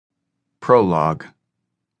Prologue.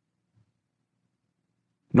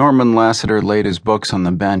 Norman Lassiter laid his books on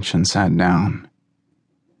the bench and sat down.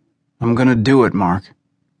 "I'm gonna do it, Mark."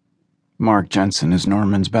 Mark Jensen is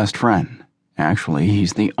Norman's best friend. Actually,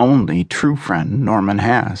 he's the only true friend Norman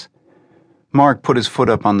has. Mark put his foot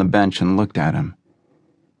up on the bench and looked at him.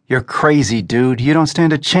 "You're crazy, dude. You don't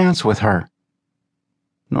stand a chance with her."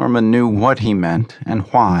 Norman knew what he meant and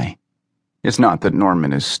why. It's not that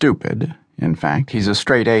Norman is stupid. In fact, he's a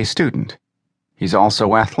straight-A student. He's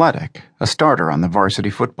also athletic, a starter on the varsity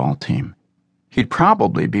football team. He'd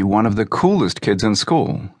probably be one of the coolest kids in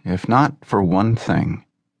school, if not for one thing.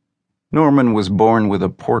 Norman was born with a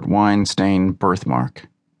port wine-stained birthmark,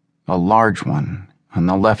 a large one on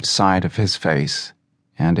the left side of his face,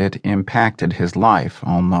 and it impacted his life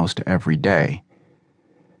almost every day.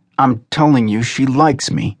 "I'm telling you, she likes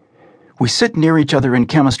me. We sit near each other in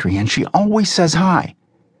chemistry, and she always says hi."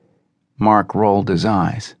 Mark rolled his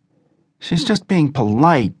eyes. "She's just being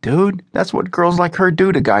polite, dude. That's what girls like her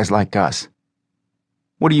do to guys like us."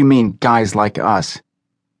 "What do you mean, guys like us?"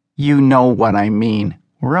 "You know what I mean.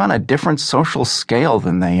 We're on a different social scale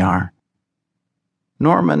than they are."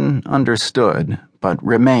 Norman understood, but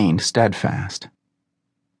remained steadfast.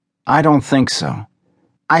 "I don't think so.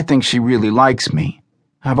 I think she really likes me.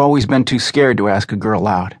 I've always been too scared to ask a girl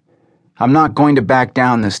out. I'm not going to back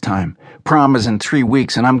down this time. Prom is in 3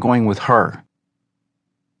 weeks, and I'm going with her."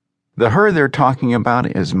 The her they're talking about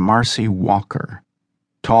is Marcy Walker.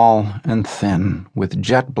 Tall and thin, with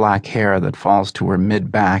jet black hair that falls to her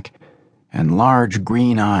mid-back, and large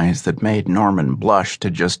green eyes that made Norman blush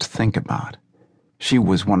to just think about. She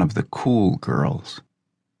was one of the cool girls.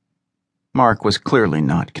 Mark was clearly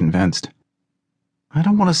not convinced. "I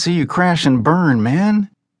don't want to see you crash and burn, man."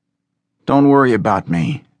 "Don't worry about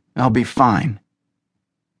me. I'll be fine."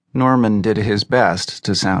 Norman did his best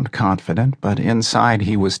to sound confident, but inside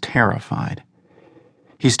he was terrified.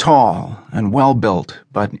 He's tall and well-built,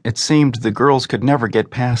 but it seemed the girls could never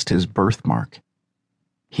get past his birthmark.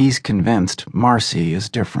 He's convinced Marcy is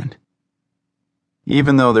different.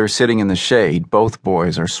 Even though they're sitting in the shade, both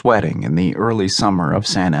boys are sweating in the early summer of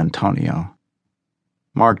San Antonio.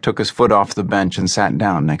 Mark took his foot off the bench and sat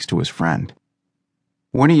down next to his friend.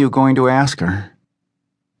 "When are you going to ask her?"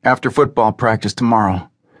 "After football practice tomorrow.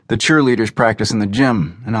 The cheerleaders practice in the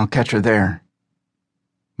gym, and I'll catch her there."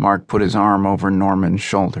 Mark put his arm over Norman's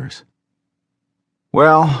shoulders.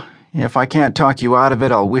 "Well, if I can't talk you out of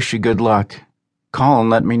it, I'll wish you good luck. Call and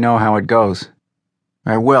let me know how it goes."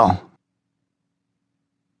 "I will."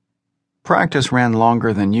 Practice ran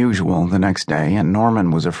longer than usual the next day, and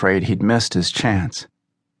Norman was afraid he'd missed his chance.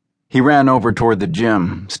 He ran over toward the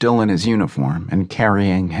gym, still in his uniform and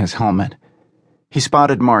carrying his helmet. He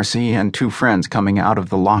spotted Marcy and 2 friends coming out of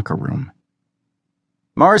the locker room.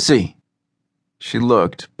 "Marcy!" She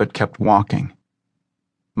looked, but kept walking.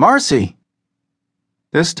 "Marcy!"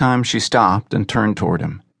 This time she stopped and turned toward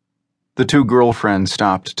him. The 2 girlfriends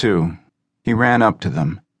stopped too. He ran up to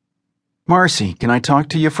them. "Marcy, can I talk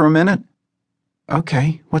to you for a minute?"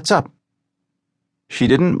 "Okay, what's up?" She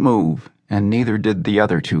didn't move, and neither did the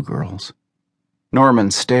other 2 girls.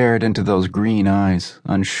 Norman stared into those green eyes,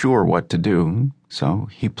 unsure what to do, so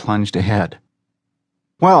he plunged ahead.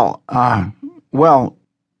 Well,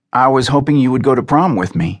 I was hoping you would go to prom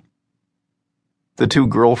with me." The 2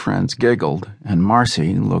 girlfriends giggled, and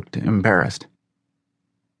Marcy looked embarrassed.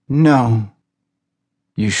 "No."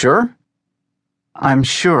 "You sure?" "I'm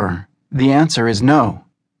sure. The answer is no."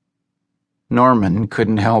 Norman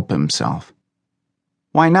couldn't help himself.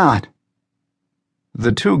 "Why not?"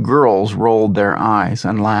 The 2 girls rolled their eyes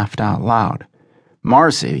and laughed out loud.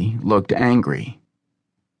 Marcy looked angry.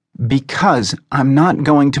 "Because I'm not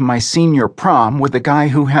going to my senior prom with a guy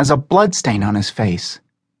who has a bloodstain on his face."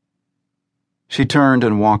 She turned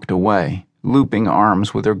and walked away, looping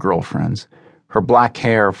arms with her girlfriends, her black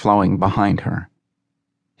hair flowing behind her.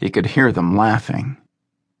 He could hear them laughing.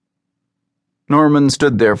 Norman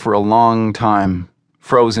stood there for a long time,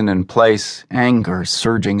 frozen in place, anger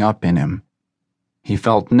surging up in him. He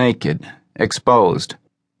felt naked, exposed,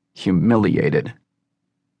 humiliated.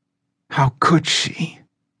 How could she?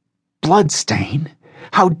 Bloodstain?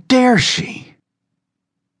 How dare she?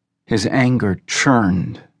 His anger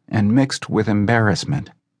churned and mixed with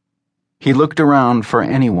embarrassment. He looked around for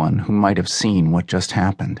anyone who might have seen what just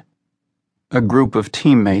happened. A group of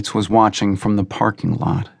teammates was watching from the parking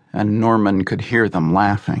lot, and Norman could hear them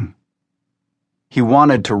laughing. He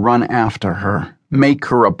wanted to run after her, make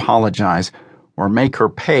her apologize, or make her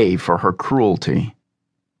pay for her cruelty.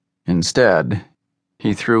 Instead,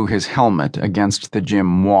 he threw his helmet against the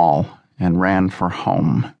gym wall and ran for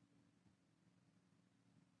home.